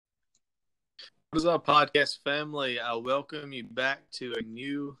What is up, podcast family? I welcome you back to a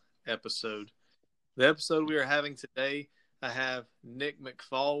new episode. The episode we are having today, I have Nick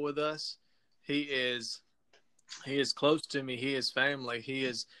Mcfall with us. He is close to me. He is family. He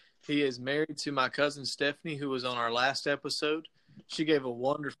is married to my cousin Stephanie, who was on our last episode. She gave a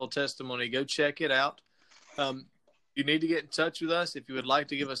wonderful testimony. Go check it out. You need to get in touch with us if you would like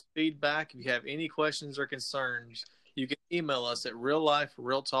to give us feedback. If you have any questions or concerns, you can email us at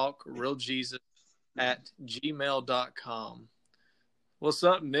realliferealtalkrealjesus@gmail.com. What's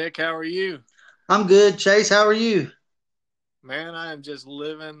up, Nick? How are you? I'm good, Chase. How are you? Man, I am just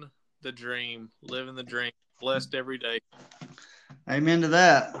living the dream. Blessed every day. Amen to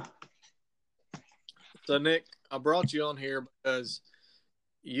that. So, Nick, I brought you on here because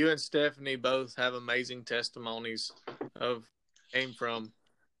you and Stephanie both have amazing testimonies of came from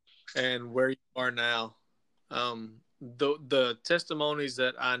and where you are now. The testimonies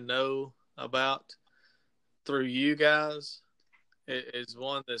that I know about through you guys is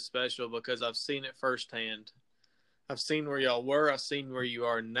one that's special because I've seen it firsthand. I've seen where y'all were. I've seen where you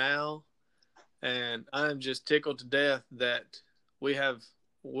are now. And I'm just tickled to death that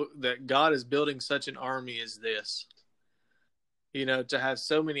that God is building such an army as this. You know, to have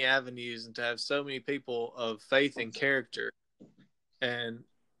so many avenues and to have so many people of faith and character. And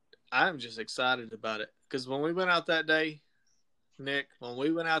I'm just excited about it. Because when we went out that day, Nick, I'll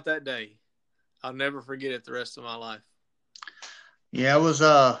never forget it the rest of my life. Yeah, it was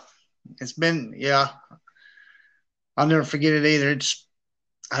I'll never forget it either.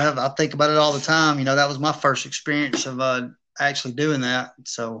 I think about it all the time. You know, that was my first experience of actually doing that.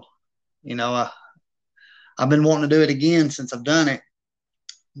 So, you know, I've been wanting to do it again since I've done it.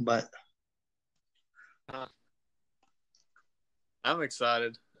 But I'm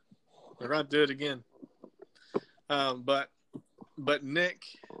excited. We're going to do it again. But Nick,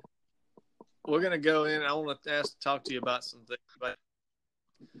 we're going to go in. I want to talk to you about some things.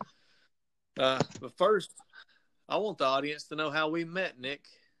 But first, I want the audience to know how we met, Nick.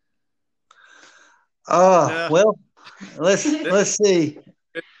 well, let's see.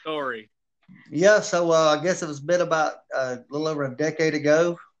 Good story. Yeah, so I guess it was been about a little over a decade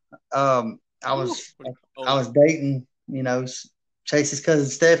ago. I was dating, Chase's cousin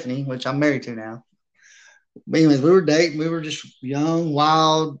Stephanie, which I'm married to now. But anyways, we were dating. We were just young,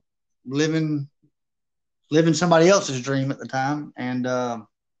 wild, living somebody else's dream at the time. And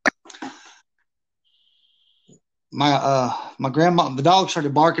my grandma, the dog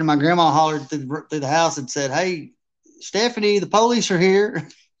started barking. My grandma hollered through the house and said, "Hey, Stephanie, the police are here."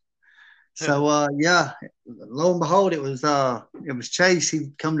 So lo and behold, it was Chase.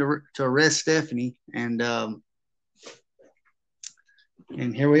 He'd come to arrest Stephanie, and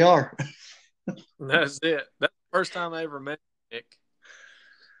here we are. That's it. That's the first time I ever met Nick.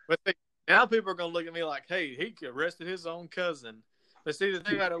 But now people are going to look at me like, hey, he arrested his own cousin. But see, the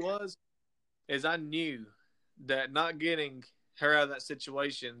thing about it is I knew that not getting her out of that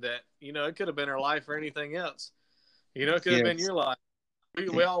situation, that, it could have been her life or anything else. It could have been your life.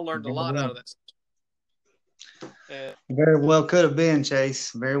 We all learned a lot out of that situation. Very well could have been, Chase.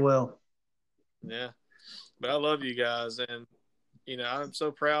 Very well. Yeah. But I love you guys. And, I'm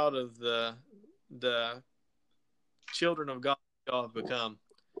so proud of the children of God y'all have become.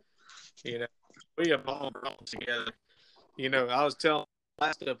 We have all grown together. I was telling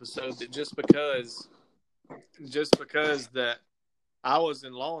last episode that just because that I was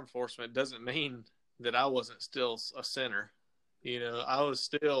in law enforcement doesn't mean that I wasn't still a sinner. I was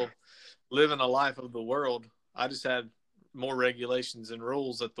still living a life of the world. I just had more regulations and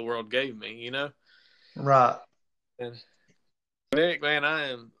rules that the world gave me, Right. And Nick, man,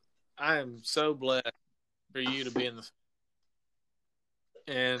 I am so blessed for you to be in the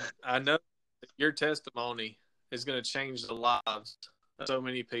and I know that your testimony is going to change the lives of so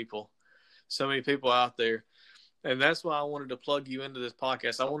many people out there. And that's why I wanted to plug you into this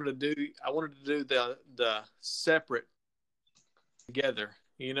podcast. I wanted to do the separate together.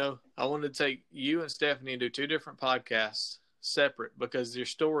 I wanted to take you and Stephanie and do two different podcasts separate because your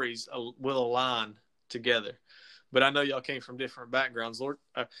stories will align together. But I know y'all came from different backgrounds. Lord,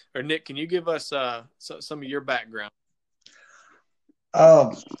 or Nick, can you give us some of your background?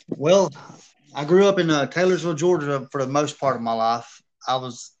 Well, I grew up in Taylorsville, Georgia for the most part of my life. I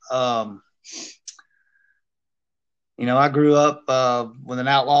was, I grew up with an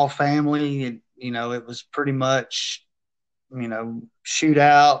outlaw family. And, it was pretty much,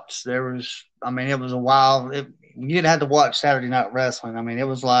 shootouts. It was a wild. You didn't have to watch Saturday Night Wrestling. It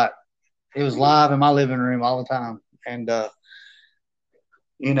was live in my living room all the time. And, those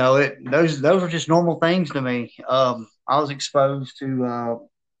were just normal things to me. I was exposed to,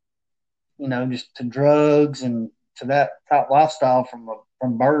 just to drugs and to that type lifestyle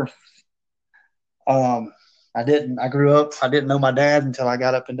from birth. I grew up, I didn't know my dad until I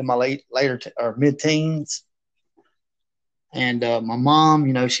got up into my later or mid teens. And my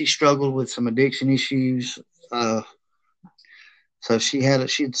mom, she struggled with some addiction issues. So she had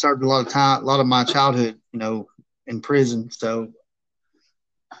served a lot of my childhood, in prison. So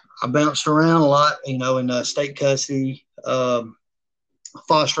I bounced around a lot, in state custody,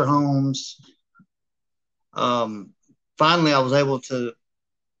 foster homes. Finally, I was able to,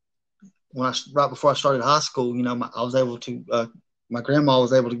 right before I started high school, I was able to, my grandma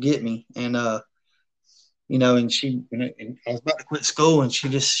was able to get me, and and I was about to quit school, and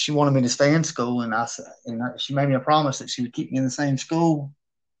she wanted me to stay in school, and she made me a promise that she would keep me in the same school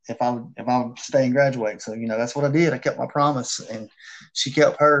if I would stay and graduate. So that's what I did. I kept my promise, and she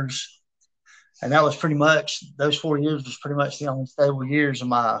kept hers, and that was pretty much, those 4 years was pretty much the only stable years of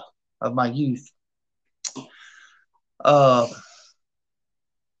my youth.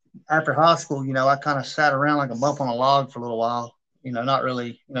 After high school, I kind of sat around like a bump on a log for a little while. Not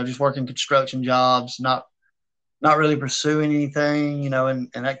really, just working construction jobs, not really pursuing anything, and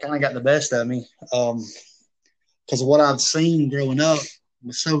that kind of got the best of me. Because of what I've seen growing up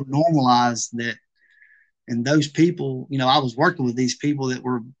was so normalized that, and those people, I was working with these people that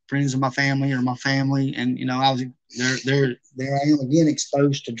were friends of my family or my family, and I was there I am again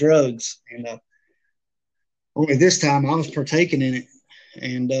exposed to drugs, and only this time I was partaking in it,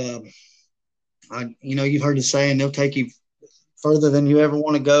 and you've heard the saying, they'll take you further than you ever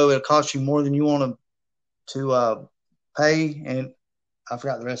want to go. It'll cost you more than you want to pay, and I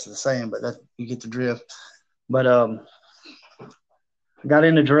forgot the rest of the saying, but that you get the drift. But I got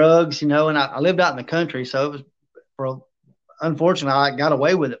into drugs, and I lived out in the country, so it was unfortunately I got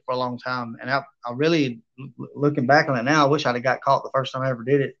away with it for a long time, and I really, looking back on it now, I wish I'd have got caught the first time I ever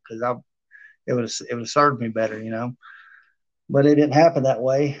did it, because it would have served me better, But it didn't happen that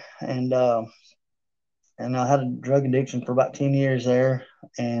way, and I had a drug addiction for about 10 years there,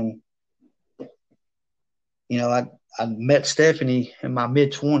 and I met Stephanie in my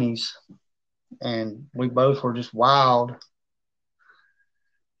mid-20s, and we both were just wild.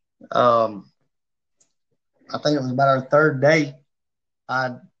 I think it was about our third date.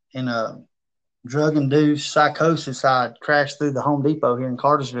 In a drug-induced psychosis, I crashed through the Home Depot here in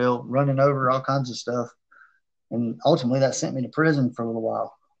Cartersville, running over all kinds of stuff. And ultimately, that sent me to prison for a little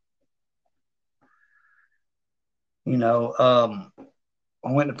while.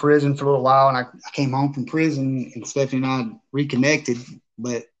 I went to prison for a little while, and I came home from prison, and Stephanie and I reconnected,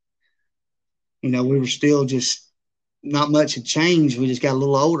 but we were still just, not much had changed. We just got a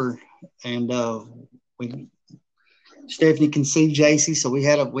little older, and Stephanie conceived JC, so we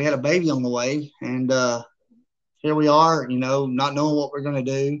had a baby on the way, and here we are, not knowing what we're going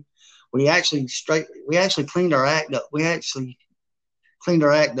to do. We actually cleaned our act up. We actually cleaned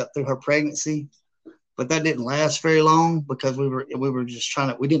our act up through her pregnancy. But that didn't last very long, because we were just trying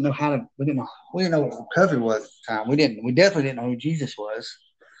to. We didn't know what recovery was at the time. We definitely didn't know who Jesus was.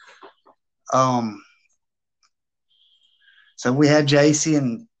 So we had JC,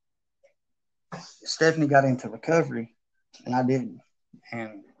 and Stephanie got into recovery, and I didn't.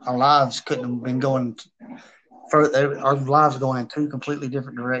 And our lives couldn't have been going further. Our lives were going in two completely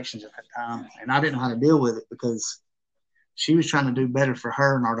different directions at that time, and I didn't know how to deal with it, because she was trying to do better for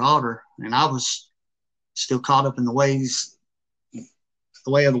her and our daughter, and I was still caught up in the way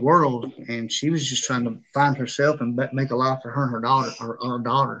of the world, and she was just trying to find herself and make a life for her and her daughter, our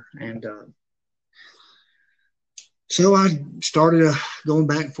daughter. And so I started going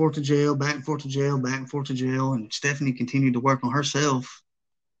back and forth to jail, and Stephanie continued to work on herself.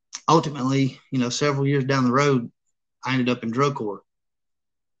 Ultimately, several years down the road, I ended up in drug court.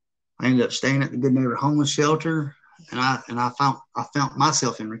 I ended up staying at the Good Neighbor Homeless Shelter, and I found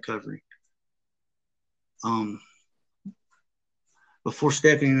myself in recovery. Before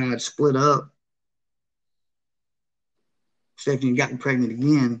Stephanie and I had split up, Stephanie got pregnant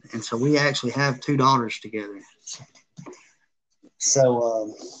again, and so we actually have two daughters together.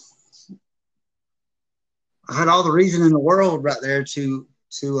 So I had all the reason in the world right there to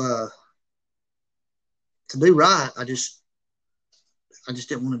do right. I just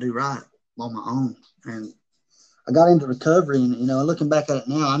didn't want to do right on my own, and I got into recovery, and looking back at it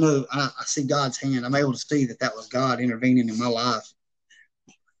now, I know I see God's hand. I'm able to see that was God intervening in my life,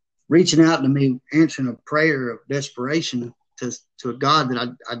 reaching out to me, answering a prayer of desperation to a God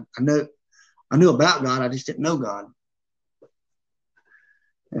that I knew about God. I just didn't know God.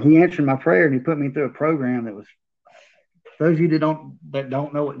 And He answered my prayer, and He put me through a program that was. For those of you that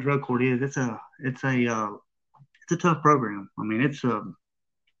don't know what drug court is, it's a tough program. I mean, it's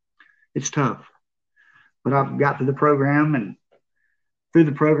it's tough. But I got through the program, and through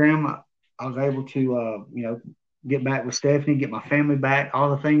the program, I was able to, get back with Stephanie, get my family back, all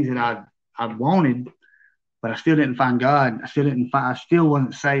the things that I wanted, but I still didn't find God. I still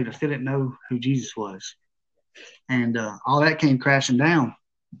wasn't saved. I still didn't know who Jesus was. And all that came crashing down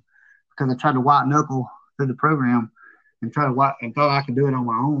because I tried to white knuckle through the program and and thought I could do it on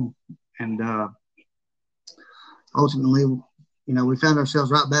my own. And ultimately, we found ourselves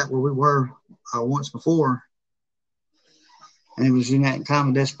right back where we were once before. And it was in that time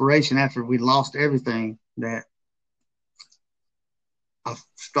of desperation after we lost everything that I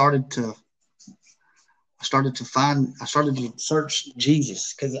started to search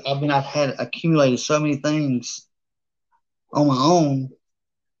Jesus, because I've had accumulated so many things on my own,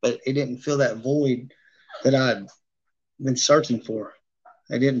 but it didn't fill that void that I'd been searching for.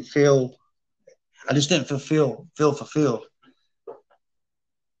 I just didn't feel fulfilled.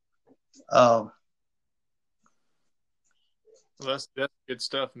 Well, that's good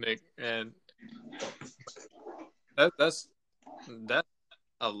stuff, Nick, and that's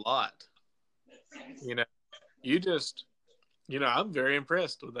a lot. You just, I'm very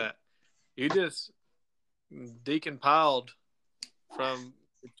impressed with that. You just decompiled from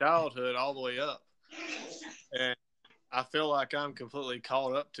childhood all the way up, and I feel like I'm completely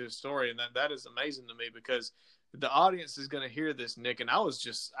caught up to a story, and that is amazing to me, because the audience is going to hear this, Nick, and I was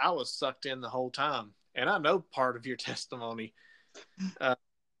sucked in the whole time, and I know part of your testimony. I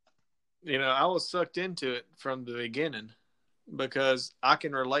was sucked into it from the beginning because I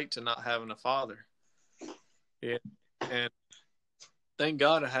can relate to not having a father. Yeah. And thank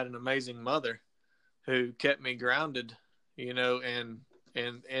God I had an amazing mother who kept me grounded, and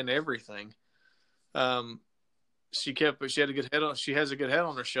everything. She had a good head on. She has a good head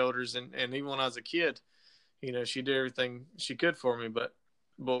on her shoulders, and even when I was a kid, she did everything she could for me. But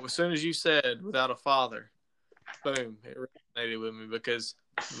as soon as you said without a father, boom, it resonated with me, because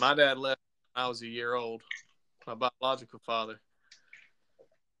my dad left when I was a year old, my biological father,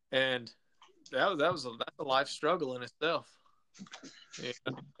 and that's a life struggle in itself.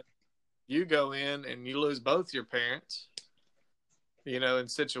 You go in and you lose both your parents, in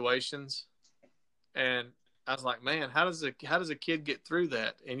situations, and I was like, man, how does a kid get through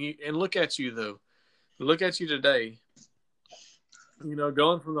that? And look at you though, look at you today.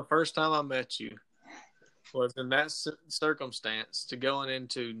 Going from the first time I met you was in that circumstance to going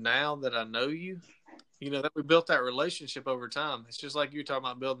into now that I know you, that we built that relationship over time. It's just like you talking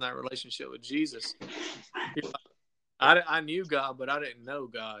about building that relationship with Jesus. I knew God, but I didn't know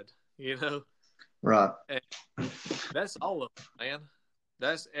God, Right. And that's all of it, man.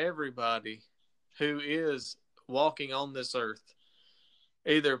 That's everybody who is walking on this earth.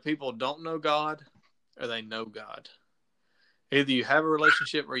 Either people don't know God or they know God. Either you have a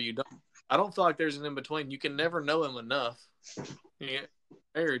relationship or you don't. I don't feel like there's an in-between. You can never know him enough.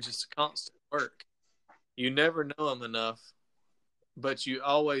 Marriage is constant work. You never know him enough, but you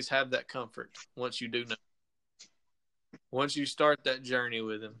always have that comfort once you do know. Once you start that journey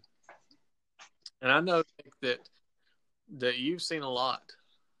with him. And I know that you've seen a lot.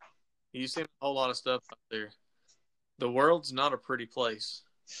 You've seen a whole lot of stuff out there. The world's not a pretty place.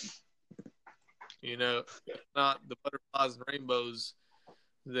 It's not the butterflies and rainbows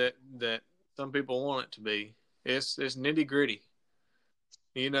that some people want it to be. It's nitty gritty.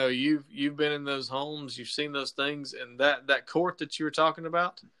 You've been in those homes, you've seen those things, and that court that you were talking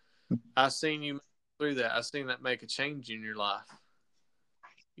about, I seen you through that. I seen that make a change in your life.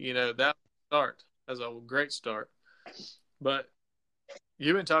 That start as a great start. But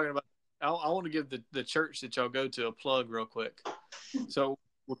you've been talking about. I want to give the church that y'all go to a plug real quick. So,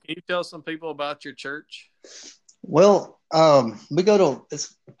 can you tell some people about your church? Well, we go to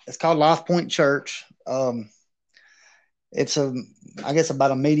it's called Life Point Church. It's I guess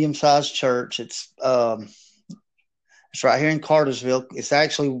about a medium-sized church. It's right here in Cartersville. It's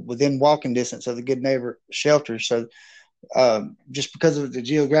actually within walking distance of the Good Neighbor shelter. So, just because of the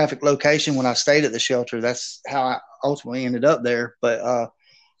geographic location, when I stayed at the shelter, that's how I ultimately ended up there. But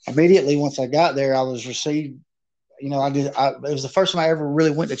immediately once I got there, I was received. It was the first time I ever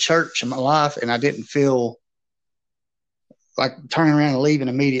really went to church in my life, and I didn't feel like turning around and leaving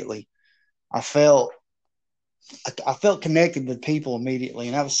immediately. I felt connected with people immediately,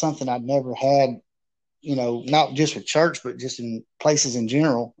 and that was something I'd never had. Not just with church, but just in places in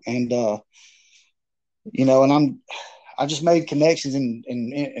general. And and I just made connections, and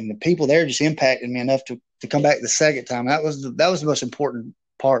the people there just impacted me enough to come back the second time. That was the most important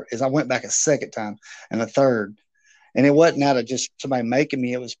part, is I went back a second time and a third. And it wasn't out of just somebody making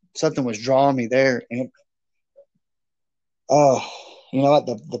me. It was something was drawing me there. And you know what,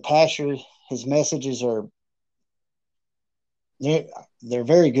 the pastor, his messages are they're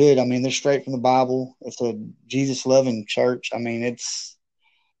very good. I mean, they're straight from the Bible. It's a Jesus loving church. I mean, it's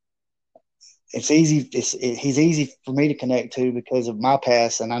easy. He's easy for me to connect to because of my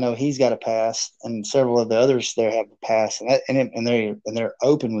past, and I know he's got a past, and several of the others there have a past, and they're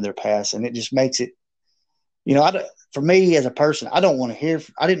open with their past, and it just makes it. You know, for me as a person, I didn't want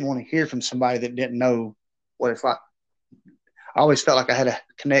to hear from somebody that didn't know what it's like. I always felt like I had to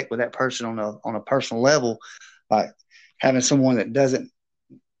connect with that person on a personal level, like having someone that doesn't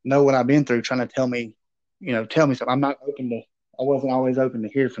know what I've been through trying to tell me something. I wasn't always open to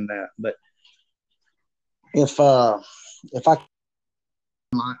hear from that. But if I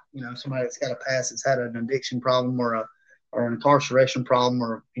somebody that's got a past that's had an addiction problem or an incarceration problem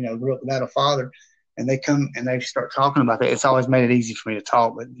or grew up without a father, and they come and they start talking about that, it's always made it easy for me to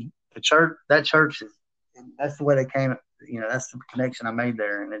talk. But that church is, that's the way they came. That's the connection I made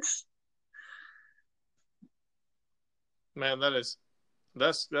there, and it's. Man, that's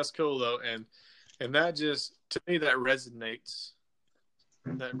cool though, and that just to me that resonates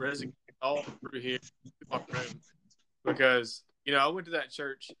all through here in my room because I went to that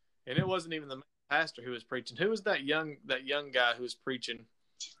church and it wasn't even the main pastor who was preaching. Who was that young guy who was preaching?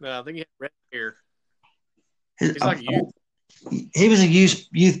 I think he had red hair. He's like a youth. He was a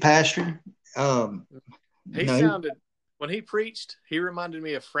youth pastor. He sounded when he preached. He reminded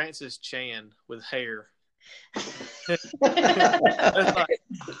me of Francis Chan with hair.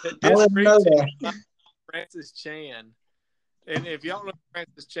 Francis Chan. And if y'all know who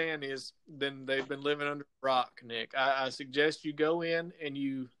Francis Chan is, then they've been living under a rock, Nick. I suggest you go in and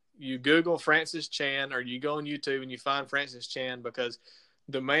you Google Francis Chan, or you go on YouTube and you find Francis Chan, because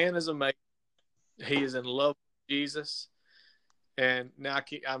the man is amazing. He is in love with Jesus. And now I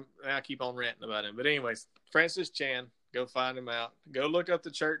keep on ranting about him. But anyways, Francis Chan, go find him out. Go look up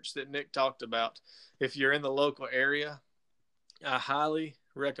the church that Nick talked about. If you're in the local area, I highly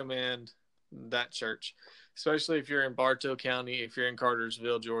recommend that church, especially if you're in Bartow County, if you're in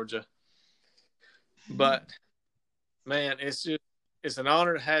Cartersville, Georgia. But man, it's an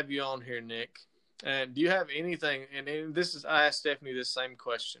honor to have you on here, Nick. And do you have anything? And I asked Stephanie this same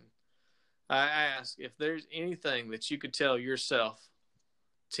question. I asked if there's anything that you could tell yourself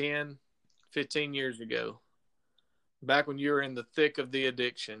 10, 15 years ago, back when you were in the thick of the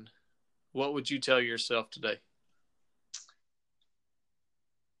addiction, what would you tell yourself today?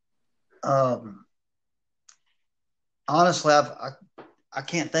 Honestly, I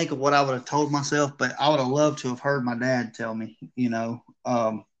can't think of what I would have told myself, but I would have loved to have heard my dad tell me,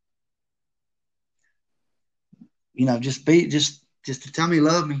 just to tell me he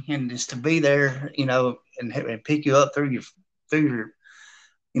loved me and just to be there, and pick you up through your,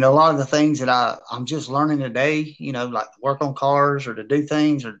 a lot of the things that I'm just learning today, like work on cars or to do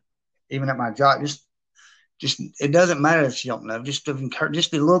things, or even at my job, just it doesn't matter if you don't know, just a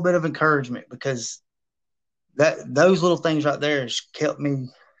little bit of encouragement, because those little things right there has kept me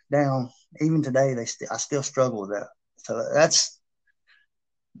down. Even today, I still struggle with that. So that's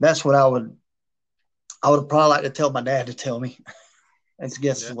what I would probably like to tell my dad to tell me. That's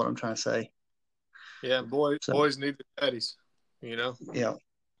is what I'm trying to say. Yeah, boys need their daddies, Yeah.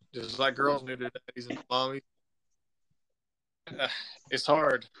 Just like girls need their daddies and mommies. It's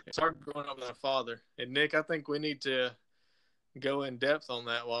hard. It's hard growing up with a father. And Nick, I think we need to go in depth on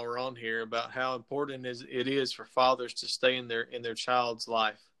that while we're on here about how important it is for fathers to stay in their child's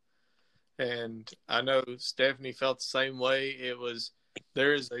life. And I know Stephanie felt the same way.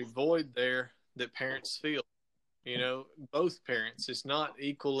 There is a void there that parents feel. Both parents. It's not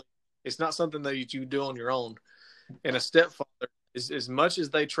equally. It's not something that you do on your own. And a stepfather is, as much as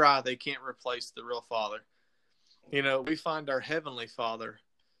they try, they can't replace the real father. We find our heavenly Father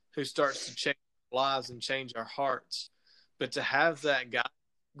who starts to change our lives and change our hearts. But to have that guy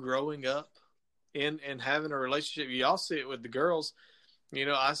growing up and having a relationship, you all see it with the girls.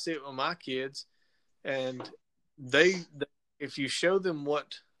 I see it with my kids, and they if you show them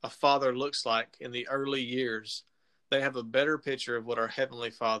what a father looks like in the early years, they have a better picture of what our Heavenly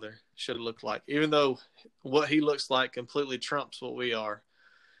Father should look like, even though what he looks like completely trumps what we are.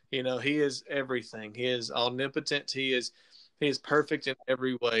 He is everything. He is omnipotent. He is perfect in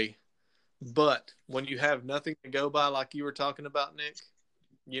every way. But when you have nothing to go by, like you were talking about, Nick,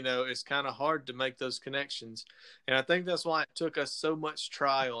 it's kind of hard to make those connections. And I think that's why it took us so much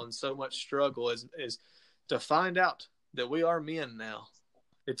trial and so much struggle is to find out that we are men now.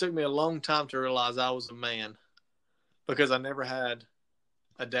 It took me a long time to realize I was a man because I never had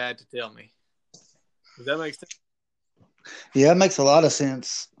a dad to tell me. Does that make sense? Yeah, it makes a lot of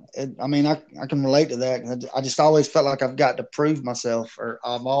sense. I can relate to that. I just always felt like I've got to prove myself, or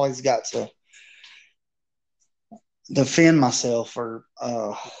I've always got to defend myself, or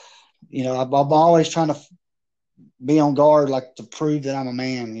I'm always trying to be on guard, like to prove that I'm a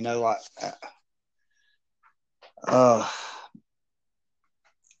man. Uh,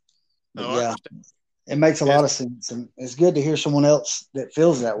 but Oh, I yeah, understand. it makes a lot It's, of sense, and it's good to hear someone else that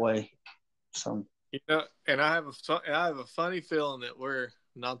feels that way. So and I have a funny feeling that we're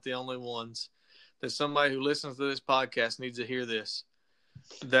not the only ones. That somebody who listens to this podcast needs to hear this.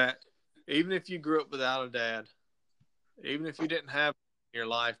 That even if you grew up without a dad, even if you didn't have in your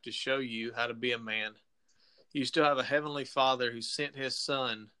life to show you how to be a man, you still have a heavenly Father who sent His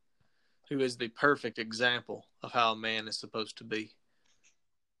Son, who is the perfect example of how a man is supposed to be.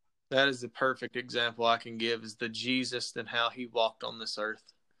 That is the perfect example I can give, is the Jesus and how He walked on this earth.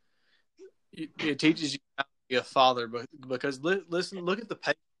 It teaches you how to be a father, because listen, look at the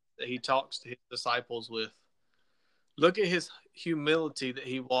patience that He talks to His disciples with. Look at His humility that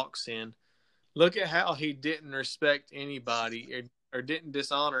He walks in. Look at how He didn't respect anybody, or didn't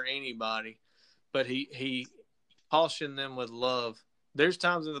dishonor anybody, but he cautioned them with love. There's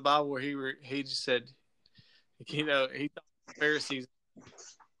times in the Bible where he just said, he thought the Pharisees,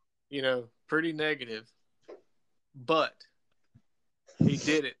 pretty negative, but He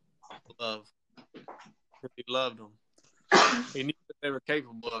did it with love, because He loved them. He knew what they were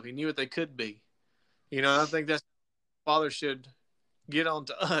capable of. He knew what they could be. I think that's how Father should get on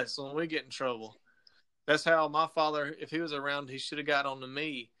to us when we get in trouble. That's how my father, if he was around, he should have got on to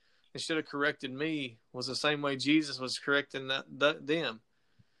me and should have corrected me, was the same way Jesus was correcting them.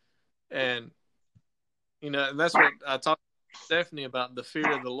 And, and that's what I talked to Stephanie about, the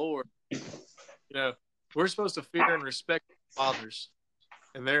fear of the Lord. We're supposed to fear and respect fathers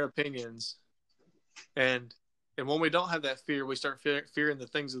and their opinions. And when we don't have that fear, we start fearing the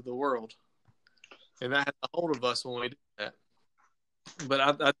things of the world. And that has a hold of us when we do that. But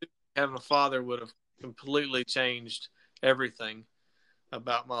I think having a father would have completely changed everything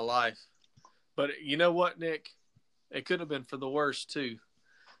about my life. But you know what, Nick? It could have been for the worse too.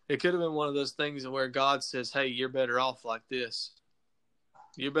 It could have been one of those things where God says, "Hey, you're better off like this.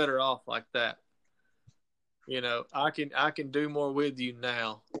 You're better off like that." I can do more with you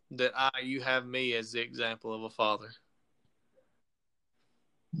now that you have me as the example of a father.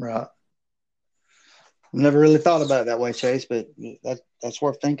 right. I've never really thought about it that way, Chase, but that's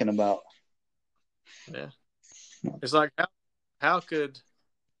worth thinking about. Yeah, it's like how could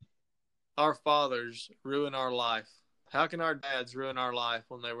our fathers ruin our life? How can our dads ruin our life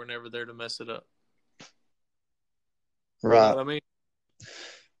when they were never there to mess it up? You know Right, what I mean?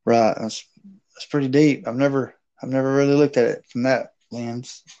 right. That's pretty deep. I've never really looked at it from that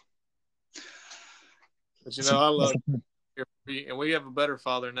lens. But That's a, I that's love a, you, and we have a better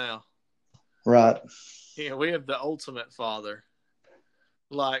father now. right, We have the ultimate father.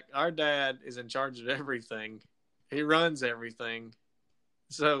 Like, our dad is in charge of everything. He runs everything.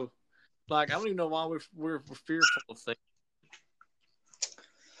 So, like, I don't even know why we're fearful of things.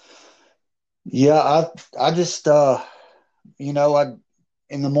 yeah. I just I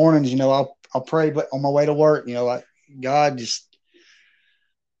in the mornings, I'll pray, but on my way to work, like God, just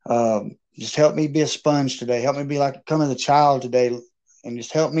help me be a sponge today. Help me be like come as a child today, and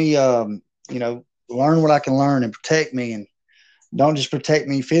just help me, learn what I can learn and protect me, and don't just protect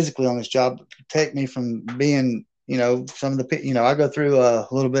me physically on this job, but protect me from being, some of the, I go through a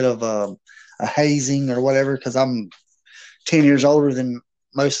little bit of a hazing or whatever because I'm 10 years older than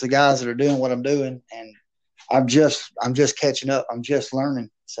most of the guys that are doing what I'm doing, and I'm just catching up. I'm just learning,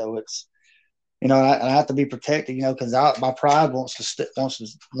 so it's I have to be protected, because my pride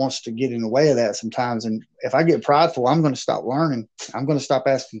wants to get in the way of that sometimes. And if I get prideful, I'm going to stop learning. I'm going to stop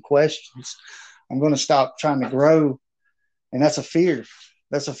asking questions. I'm going to stop trying to grow, and that's a fear.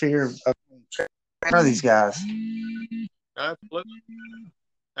 That's a fear of these guys. Absolutely.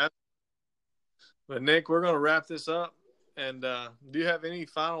 But, Nick, we're going to wrap this up. And do you have any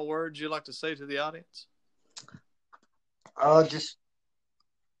final words you'd like to say to the audience?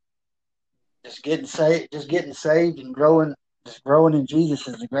 Just getting saved and growing, just growing in Jesus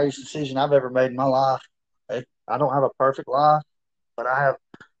is the greatest decision I've ever made in my life. I don't have a perfect life, but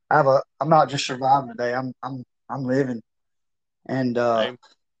I'm not just surviving today. I'm living, and Amen.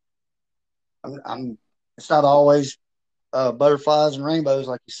 it's not always butterflies and rainbows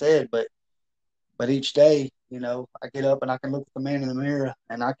like you said, but each day, I get up and I can look at the man in the mirror,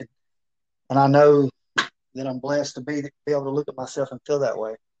 and I know that I'm blessed to be able to look at myself and feel that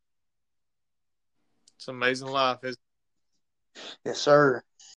way. It's an amazing life. It's Yes, sir.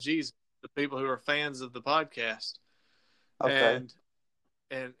 Jesus, the people who are fans of the podcast. Okay.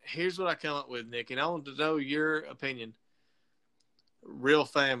 And here's what I come up with, Nick, and I want to know your opinion. Real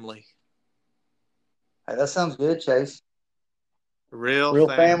family. Hey, that sounds good, Chase. Real Real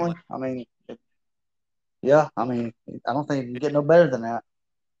family. family. I mean, yeah. I mean, I don't think you can get no better than that.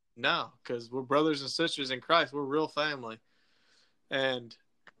 No, because we're brothers and sisters in Christ. We're real family. And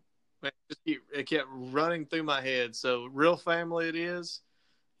man, it kept running through my head. So real family it is.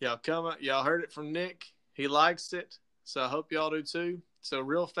 Y'all heard it from Nick. He likes it. So I hope y'all do too. So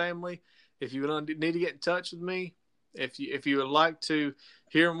real family. If you need to get in touch with me, if you would like to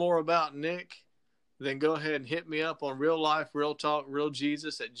hear more about Nick, then go ahead and hit me up on Real Life, Real Talk, Real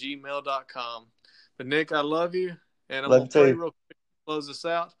Jesus at gmail.com. But Nick, I love you, and I'm Love gonna you pray too. real quick to close this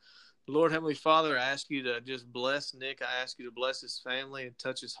out. Lord Heavenly Father, I ask you to just bless Nick. I ask you to bless his family and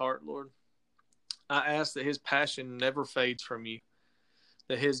touch his heart, Lord. I ask that his passion never fades from you,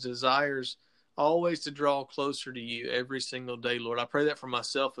 that his desires always to draw closer to you every single day, Lord. I pray that for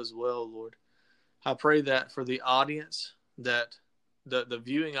myself as well, Lord. I pray that for the audience, that the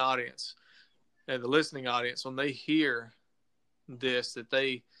viewing audience and the listening audience, when they hear this, that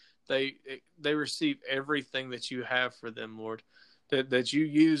they receive everything that you have for them, Lord. That you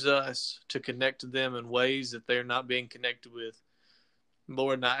use us to connect to them in ways that they're not being connected with.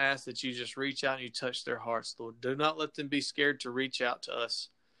 Lord, and I ask that you just reach out and you touch their hearts, Lord. Do not let them be scared to reach out to us,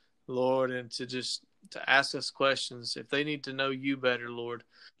 Lord, and to ask us questions. If they need to know you better, Lord,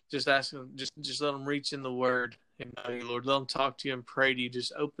 just ask them, just let them reach in the word and know you, Lord. Let them talk to you and pray to you.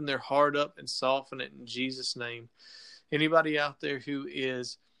 Just open their heart up and soften it in Jesus' name. Anybody out there who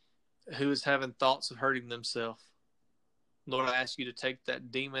is having thoughts of hurting themselves, Lord, I ask you to take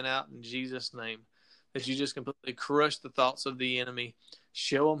that demon out in Jesus' name. That you just completely crush the thoughts of the enemy.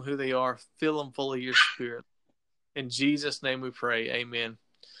 Show them who they are. Fill them full of your spirit. In Jesus' name we pray. Amen.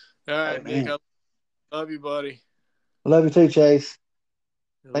 All right, Nick, Amen. I love you, buddy. Love you too, Chase.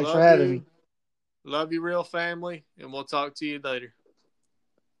 Thanks for Love having you. me. Love you, real family. And we'll talk to you later.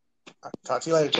 Talk to you later.